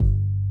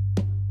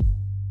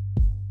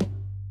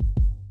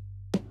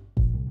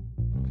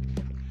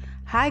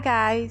Hi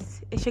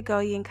guys, it's your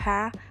girl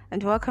Yinka,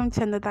 and welcome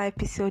to another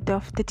episode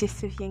of The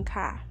Gist of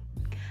Yinka.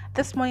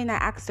 This morning I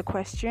asked a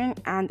question,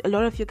 and a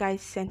lot of you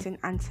guys sent in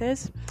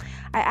answers.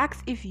 I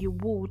asked if you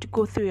would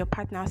go through your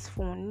partner's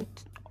phone,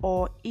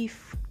 or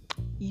if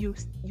you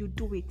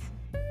do it.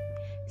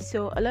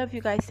 So a lot of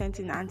you guys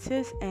sent in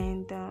answers,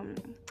 and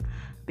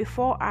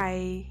before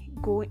I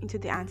go into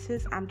the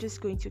answers, I'm just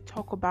going to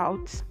talk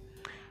about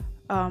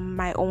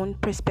my own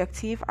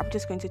perspective. I'm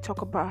just going to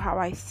talk about how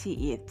I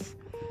see it.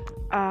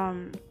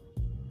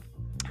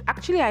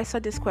 Actually, I saw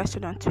this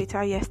question on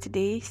Twitter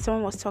yesterday.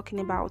 Someone was talking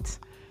about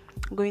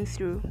going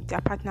through their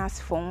partner's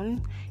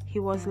phone. He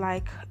was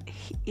like,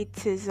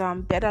 it is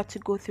better to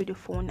go through the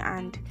phone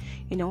and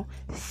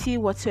see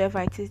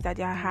whatsoever it is that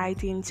they are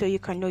hiding, so you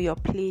can know your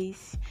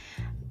place,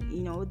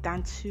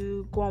 than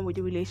to go on with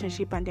the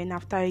relationship and then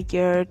after a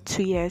year,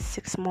 2 years,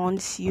 6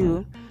 months,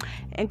 you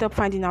end up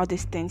finding out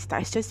these things.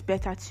 That it's just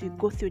better to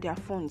go through their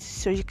phones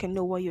so you can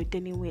know what you're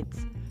dealing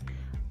with.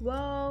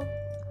 Well,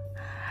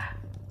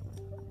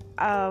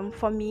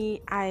 for me,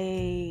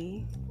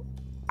 I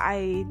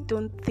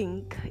don't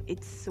think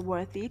it's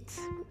worth it.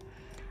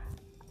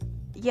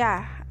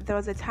 Yeah, there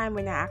was a time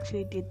when I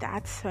actually did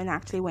that, when I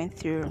actually went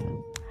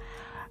through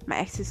my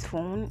ex's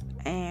phone,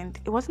 and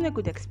it wasn't a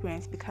good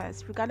experience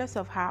because regardless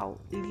of how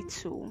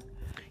little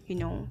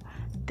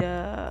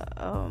the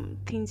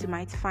things you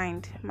might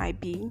find might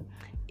be,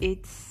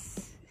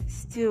 it's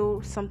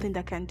still something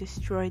that can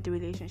destroy the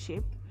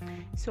relationship.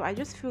 So I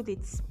just feel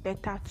it's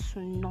better to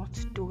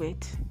not do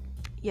it.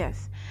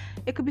 Yes,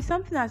 it could be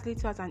something as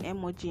little as an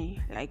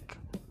emoji.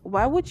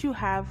 Why would you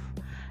have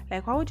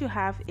a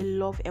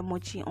love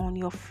emoji on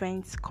your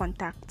friend's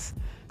contacts?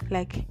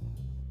 Like,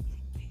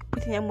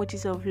 putting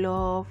emojis of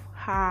love,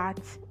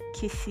 hearts,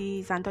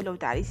 kisses, and all of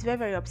that. It's very,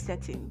 very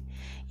upsetting.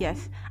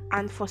 Yes,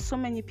 and for so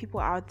many people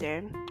out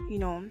there,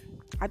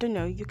 I don't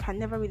know, you can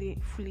never really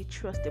fully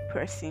trust the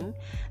person.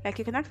 Like,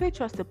 you can actually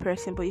trust the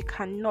person, but you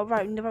can never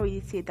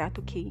really say that,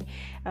 okay,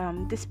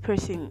 this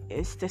person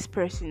is this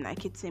person.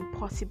 Like, it's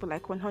impossible,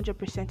 like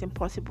 100%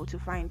 impossible to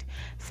find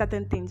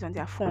certain things on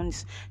their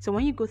phones. So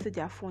when you go through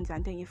their phones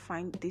and then you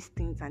find these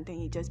things and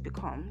then you just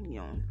become,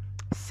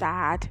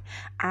 sad.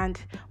 And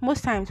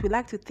most times we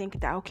like to think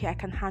that, okay, I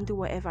can handle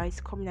whatever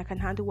is coming, I can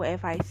handle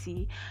whatever I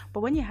see. But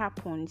when it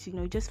happens,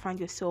 you just find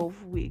yourself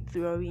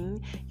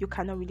withdrawing. You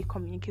cannot really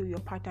communicate with your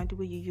partner the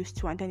way you used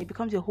to, and then it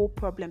becomes a whole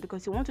problem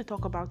because you want to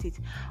talk about it,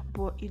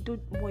 but you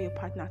don't want your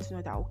partner to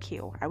know that, okay,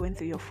 I went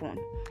through your phone.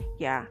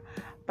 Yeah,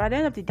 but at the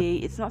end of the day,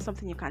 it's not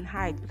something you can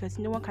hide, because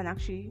no one can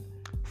actually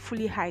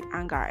fully hide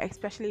anger,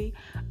 especially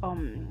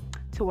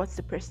towards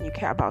the person you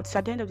care about. So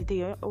at the end of the day,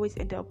 you always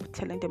end up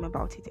telling them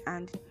about it,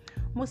 and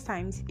most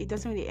times it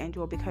doesn't really end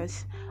well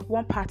because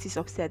one party is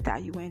upset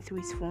that you went through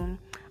his phone,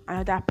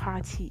 another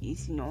party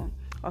is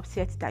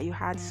upset that you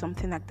had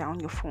something like that on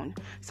your phone.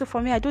 So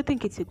for me, I don't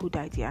think it's a good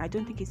idea. I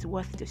don't think it's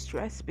worth the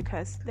stress,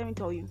 because let me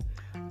tell you,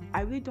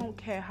 I really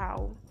don't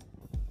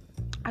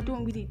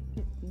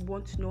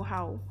want to know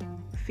how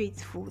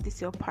faithful this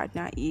your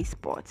partner is,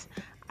 but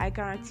I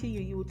guarantee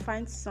you would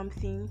find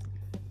something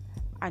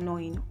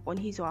annoying on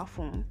his or her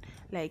phone.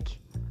 Like,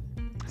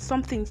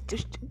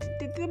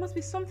 there must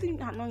be something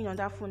annoying on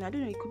that phone. I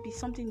don't know, it could be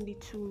something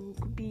little,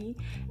 it could be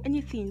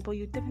anything, but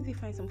you definitely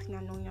find something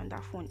annoying on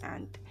that phone.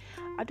 And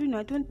I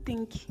don't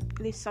think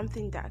there's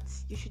something that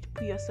you should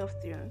put yourself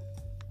through.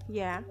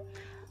 Yeah.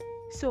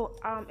 So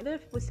a lot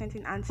of people sent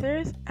in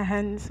answers,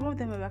 and some of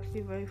them are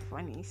actually very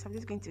funny. So I'm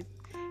just going to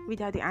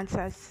read out the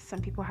answers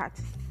some people had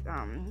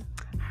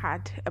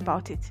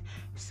about it.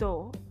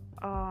 So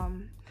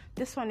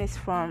this one is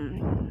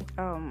from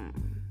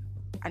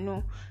I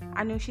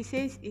know she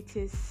says it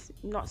is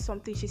not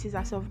something she sees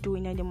herself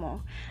doing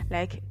anymore.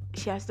 Like,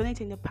 she has done it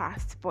in the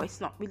past, but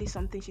it's not really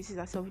something she sees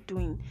herself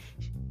doing,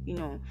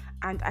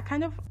 and I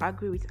kind of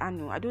agree with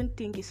Anu. I don't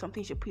think it's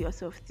something you should put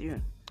yourself through.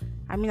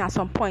 I mean, at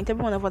some point,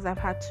 every one of us have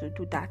had to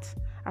do that.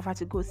 I've had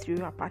to go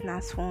through our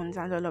partner's phones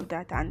and all of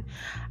that, and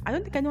I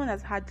don't think anyone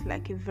has had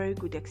like a very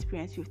good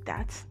experience with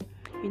that.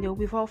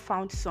 We've all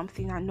found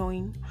something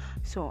annoying.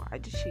 So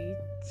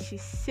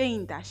she's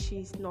saying that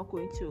she's not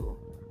going to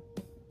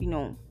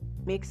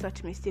make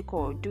such mistake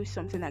or do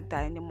something like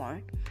that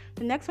anymore.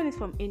 The next one is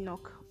from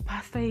Enoch.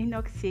 Pastor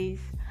Enoch says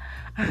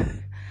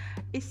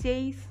it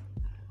says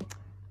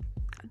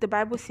the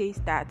Bible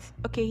says that,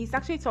 okay, he's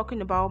actually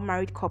talking about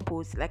married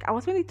couples. Like, I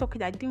was really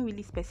talking, I didn't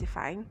really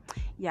specify.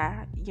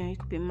 Yeah, you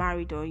could be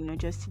married or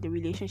just the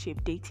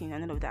relationship, dating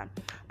and all of that,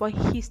 but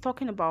he's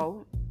talking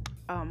about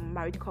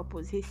married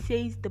couples. He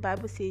says the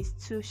Bible says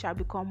two shall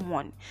become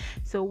one.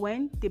 So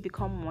when they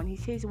become one, he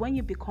says, when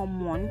you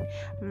become one,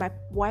 my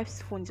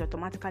wife's phone is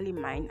automatically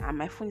mine and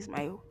my phone is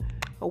my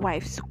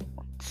wife's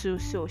too,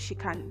 so she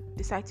can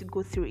decide to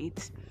go through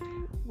it.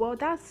 Well,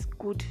 that's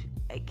good.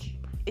 Like,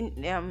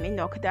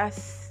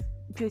 that's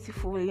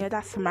beautiful.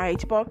 That's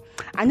marriage. But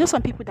I know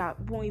some people that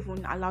won't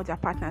even allow their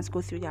partners go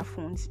through their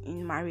phones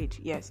in marriage.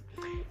 Yes,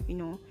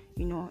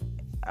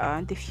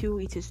 they feel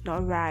it is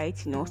not right.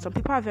 Some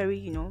people are very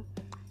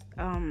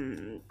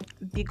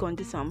big on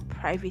this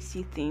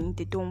privacy thing.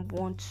 They don't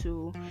want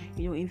to,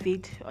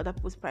 invade other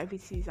people's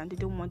privacies, and they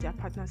don't want their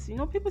partners.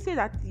 People say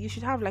that you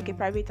should have like a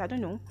private, I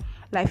don't know,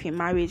 life in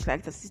marriage.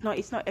 Like this,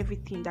 it's not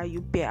everything that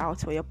you bear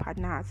out for your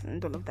partners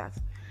and all of that.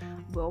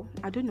 Well,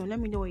 I don't know. Let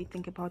me know what you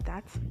think about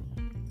that.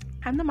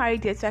 I'm not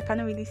married yet, so I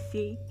cannot really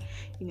say,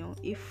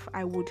 if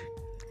I would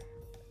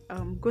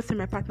go through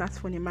my partner's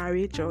phone in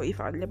marriage, or if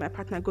I would let my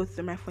partner go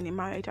through my phone in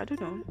marriage. I don't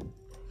know.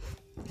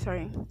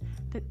 Sorry.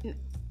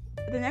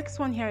 The next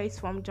one here is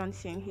from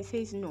Johnson. He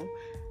says no.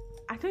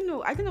 I don't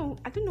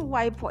know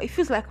why, but it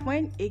feels like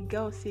when a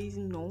girl says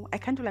no, I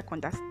kind of like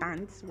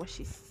understand what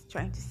she's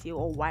trying to say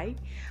or why.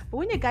 But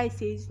when a guy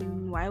says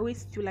no, I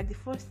always feel like the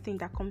first thing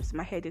that comes to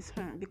my head is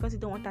because you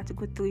don't want her to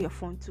go through your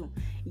phone too.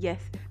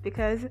 Yes,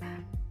 because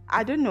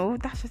I don't know,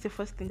 that's just the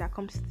first thing that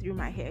comes through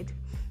my head.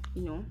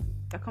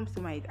 That comes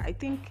to my. I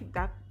think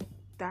that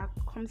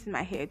comes in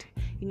my head.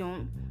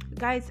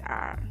 Guys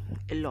are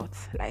a lot.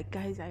 Like,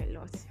 guys are a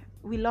lot.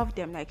 We love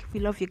them. Like, we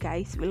love you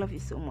guys. We love you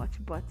so much.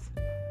 But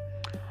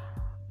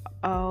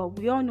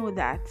we all know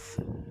that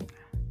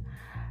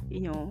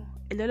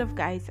a lot of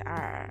guys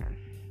are.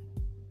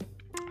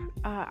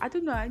 I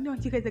don't know. I know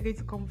you guys are going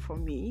to come for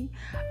me,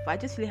 but I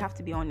just really have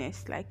to be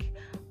honest. Like,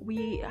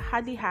 we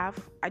hardly have.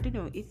 I don't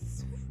know.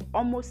 It's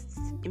almost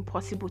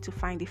impossible to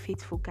find a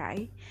faithful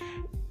guy.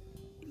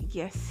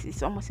 Yes,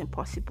 it's almost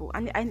impossible,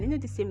 and I know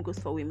the same goes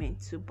for women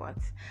too. But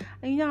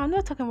I'm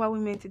not talking about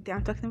women today.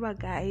 I'm talking about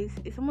guys.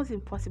 It's almost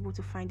impossible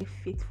to find a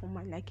faithful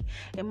man, like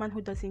a man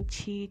who doesn't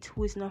cheat,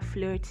 who is not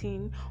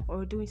flirting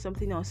or doing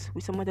something else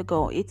with some other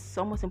girl. It's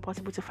almost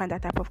impossible to find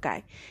that type of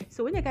guy.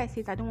 So when a guy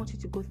says, "I don't want you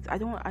to go, I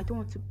don't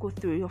want to go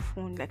through your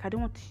phone," like I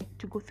don't want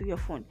to go through your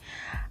phone.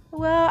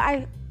 Well,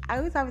 I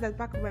always have it at the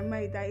back of my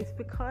mind that it's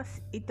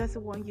because it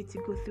doesn't want you to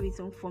go through his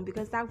own phone,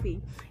 because that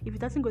way, if it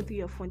doesn't go through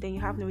your phone, then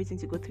you have no reason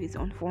to go through his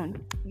own phone.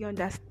 You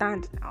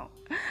understand now?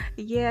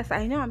 Yes,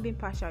 I know I'm being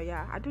partial.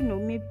 Yeah, I don't know,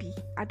 maybe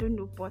I don't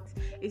know, but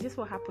it's just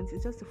what happens.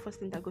 It's just the first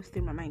thing that goes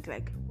through my mind.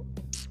 Like,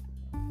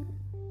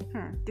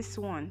 this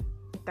one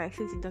that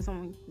says it doesn't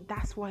want,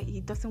 that's why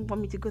he doesn't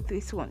want me to go through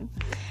this one.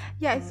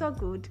 Yeah, it's all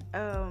good.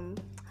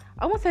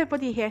 Almost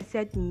everybody here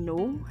said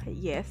no,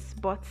 yes,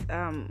 but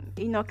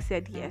Enoch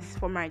said yes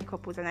for married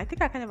couples, and I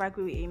think I kind of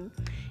agree with him.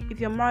 If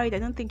you're married, I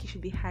don't think you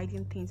should be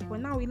hiding things.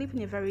 But now we live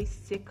in a very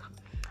sick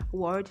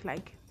world.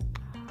 Like,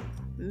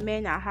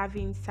 men are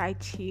having side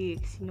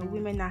chicks,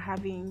 women are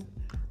having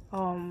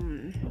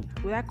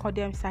would I call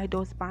them side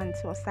husbands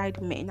or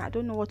side men? I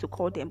don't know what to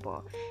call them,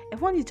 but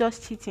everyone is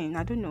just cheating.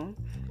 I don't know.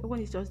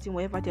 Everyone is just doing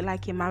whatever they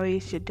like in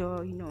marriage.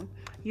 The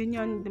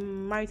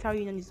marital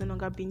union is no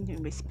longer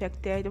being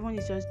respected. Everyone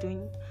is just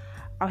doing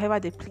however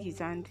they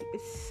please, and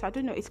I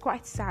don't know, it's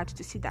quite sad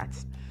to see that,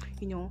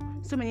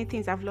 so many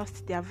things have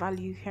lost their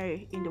value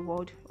here in the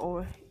world,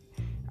 or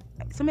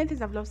so many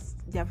things have lost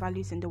their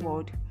values in the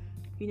world.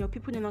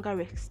 People no longer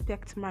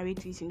respect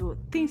marriages.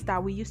 Things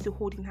that we used to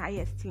hold in high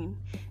esteem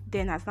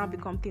then has now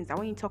become things that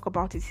when you talk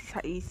about it,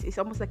 it's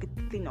almost like a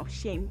thing of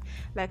shame.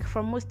 Like,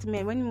 for most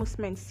men, when most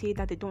men say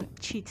that they don't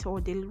cheat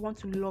or they want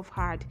to love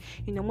hard,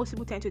 most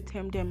people tend to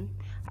term them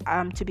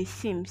to be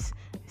sims.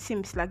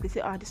 Like, they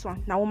say, this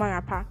one now woman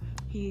rapper,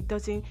 he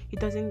doesn't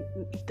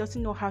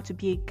know how to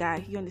be a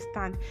guy. You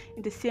understand?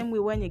 In the same way,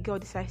 when a girl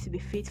decides to be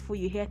faithful,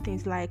 you hear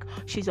things like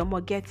she's a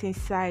more get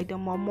inside, a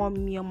more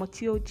mommy, a more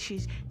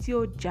she's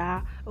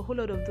ja, a whole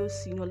lot of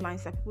those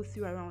lines that people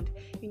throw around.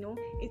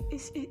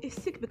 It's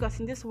sick, because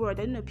in this world,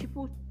 I don't know,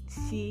 people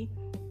see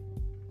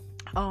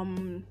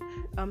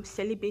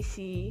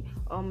celibacy,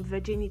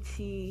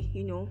 virginity,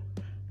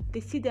 they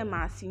see them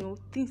as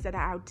things that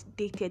are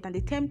outdated, and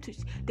they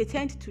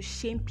tend to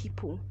shame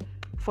people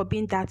for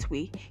being that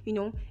way.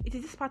 It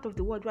is this part of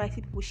the world where I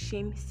see people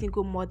shame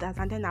single mothers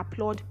and then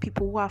applaud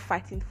people who are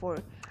fighting for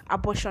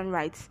abortion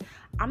rights.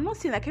 I'm not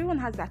saying like everyone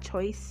has that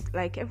choice,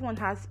 like everyone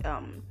has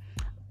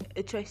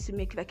a choice to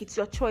make. Like, it's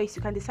your choice,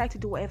 you can decide to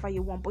do whatever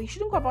you want, but you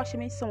shouldn't go about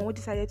shaming someone who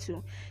decided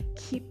to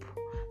keep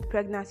the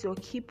pregnancy, or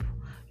keep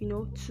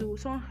to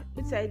someone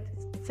who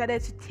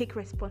decided to take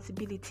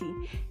responsibility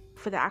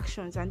for the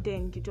actions, and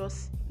then you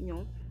just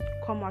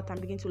come out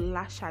and begin to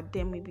lash at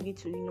them, you begin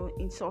to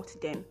insult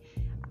them,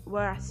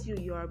 whereas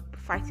you are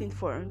fighting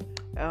for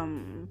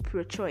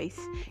pro-choice.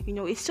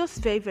 It's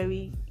just very,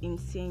 very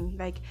insane.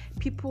 Like,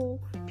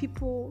 people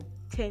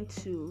tend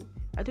to,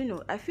 I don't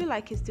know, I feel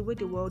like it's the way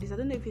the world is. I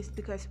don't know if it's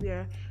because we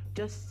are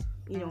just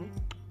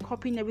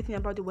copying everything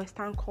about the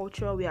Western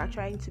culture. We are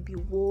trying to be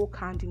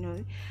woke, and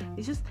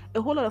it's just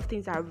a whole lot of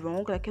things are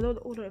wrong. Like, a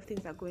whole lot of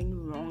things are going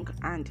wrong,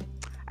 and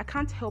I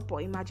can't help but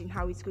imagine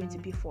how it's going to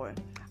be for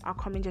our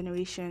coming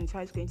generations, how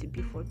it's going to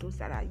be for those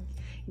that are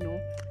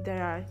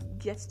that are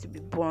yet to be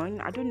born.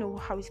 I don't know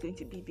how it's going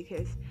to be,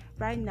 because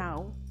right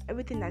now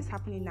everything that's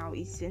happening now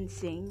is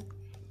insane,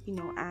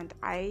 and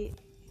I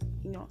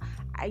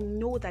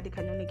know that it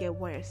can only get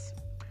worse.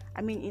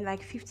 I mean, in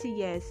like 50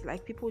 years,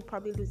 like, people would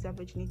probably lose their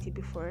virginity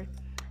before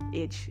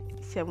age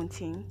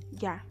 17.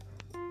 Yeah,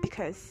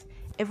 because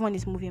everyone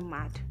is moving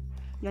mad.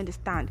 You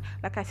understand?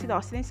 Like I said, I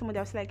was telling somebody,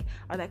 I was like,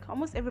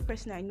 almost every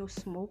person I know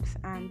smokes,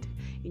 and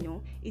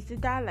is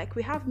it that like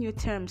we have new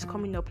terms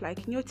coming up,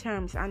 like new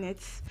terms, and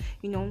it's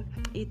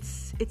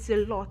it's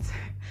a lot.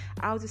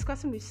 I was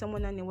discussing with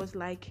someone, and it was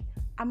like,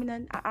 I'm in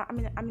an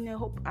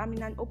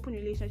open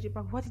relationship.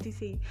 But what did he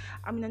say?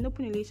 I'm in an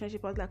open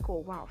relationship. I was like, oh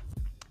wow.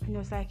 And I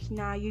was like,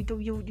 nah, you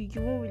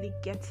won't really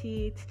get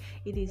it.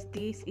 It is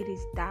this, it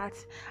is that.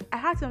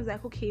 I was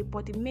like, okay,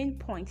 but the main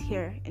point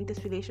here in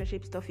this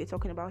relationship stuff you're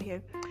talking about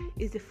here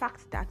is the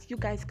fact that you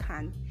guys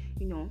can,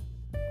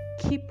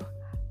 keep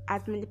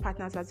as many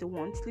partners as you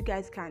want. You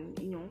guys can,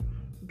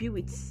 be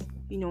with,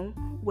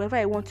 whoever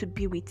I want to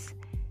be with.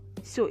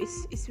 So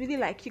it's really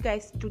like you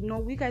guys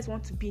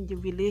want to be in the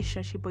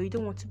relationship, but you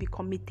don't want to be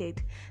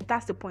committed.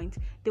 That's the point.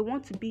 They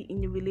want to be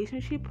in the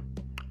relationship,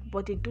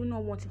 but they do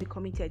not want to be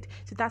committed.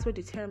 So that's where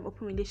the term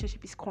open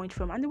relationship is coined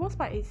from. And the worst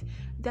part is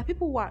there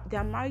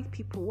are married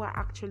people who are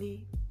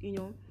actually,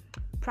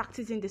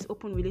 practicing these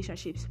open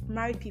relationships.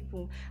 Married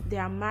people, they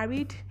are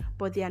married,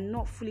 but they are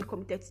not fully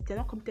committed. They're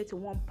not committed to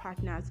one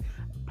partner.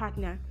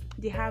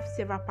 They have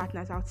several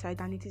partners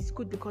outside, and it is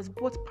good because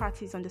both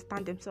parties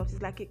understand themselves.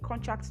 It's like a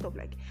contract stuff.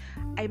 Like,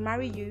 I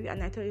marry you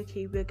and I tell you,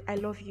 okay, I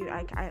love you.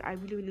 I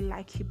really, really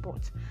like you,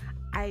 but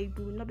I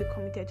will not be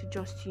committed to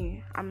just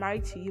you. I'm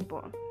married to you,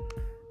 but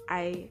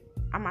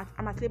I'm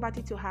at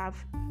liberty to have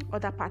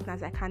other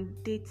partners. I can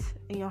date,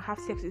 have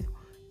sex with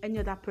any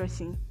other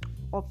person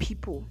or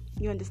people.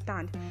 You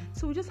understand?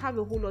 So we just have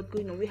a whole lot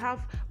going on. We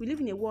live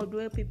in a world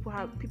where people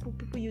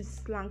use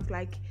slangs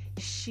like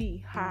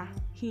she, her,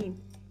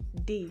 him,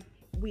 they,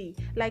 we.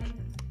 Like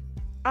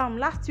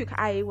last week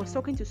I was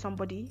talking to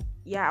somebody.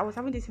 Yeah, I was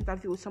having this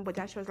interview with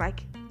somebody, and she was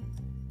like,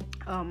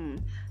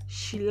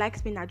 she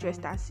likes being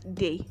addressed as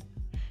they.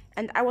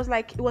 And I was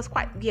like, it was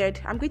quite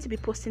weird. I'm going to be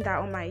posting that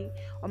on my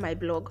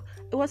blog.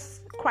 It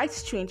was quite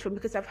strange for me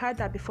because I've heard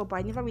that before, but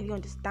I never really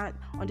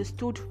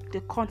understood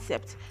the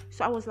concept.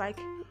 So I was like,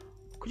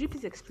 could you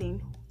please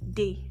explain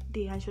they?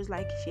 And she was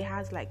like, she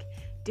has like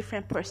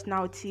different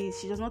personalities.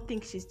 She does not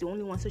think she's the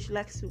only one, so she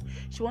wants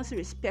to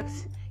respect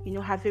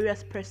her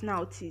various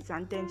personalities,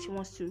 and then she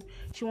wants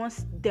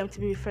them to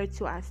be referred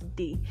to as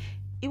they.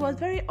 It was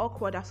very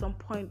awkward at some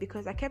point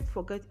because I kept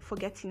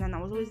forgetting, and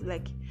I was always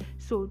like,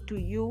 so do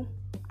you,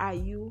 are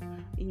you,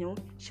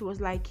 she was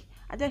like,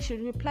 and then she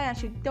would reply and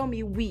she'd tell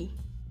me we.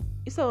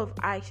 Instead of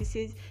I, she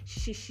says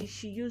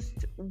she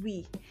used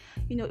we.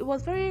 It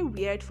was very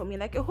weird for me.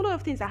 Like a whole lot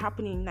of things are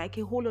happening, and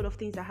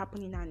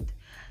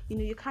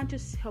you can't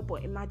just help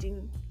but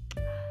imagine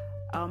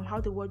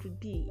how the world would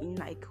be in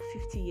like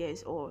 50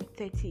 years or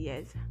 30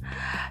 years.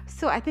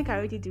 So I think I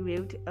already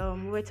derailed.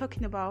 We were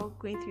talking about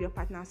going through your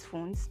partner's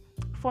phones.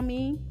 For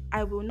me,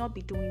 I will not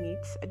be doing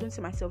it. I don't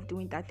see myself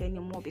doing that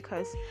anymore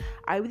because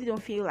I really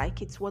don't feel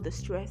like it's worth the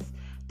stress.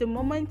 The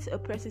moment a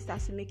person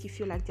starts to make you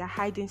feel like they're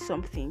hiding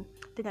something,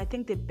 then I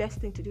think the best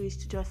thing to do is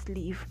to just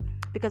leave.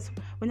 Because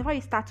whenever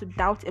you start to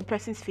doubt a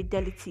person's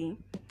fidelity,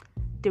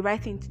 the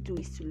right thing to do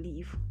is to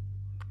leave.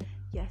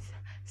 Yes.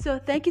 So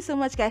thank you so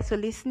much, guys, for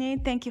listening.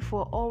 Thank you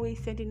for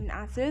always sending in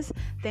answers.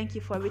 Thank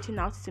you for reaching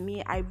out to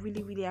me. I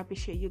really, really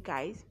appreciate you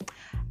guys.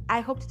 I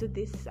hope to do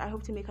this. I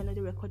hope to make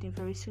another recording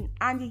very soon.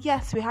 And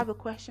yes, we have a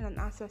question and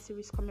answer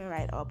series coming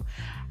right up.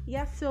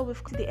 Yes, so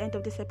we've come to the end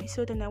of this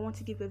episode, and I want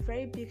to give a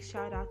very big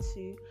shout out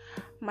to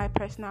my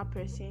personal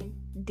person,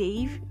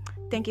 Dave.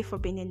 Thank you for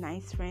being a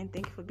nice friend.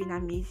 Thank you for being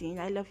amazing.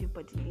 I love you,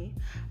 buddy.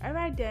 All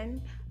right,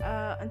 then.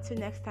 Until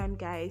next time,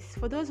 guys.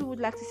 For those who would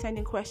like to send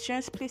in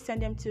questions, please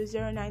send them to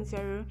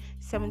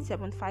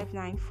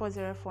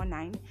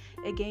 090-7759-4049.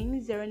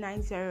 Again,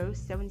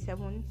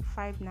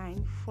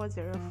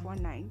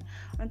 090-7759-4049.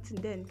 Until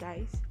then,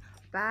 guys.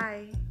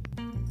 Bye.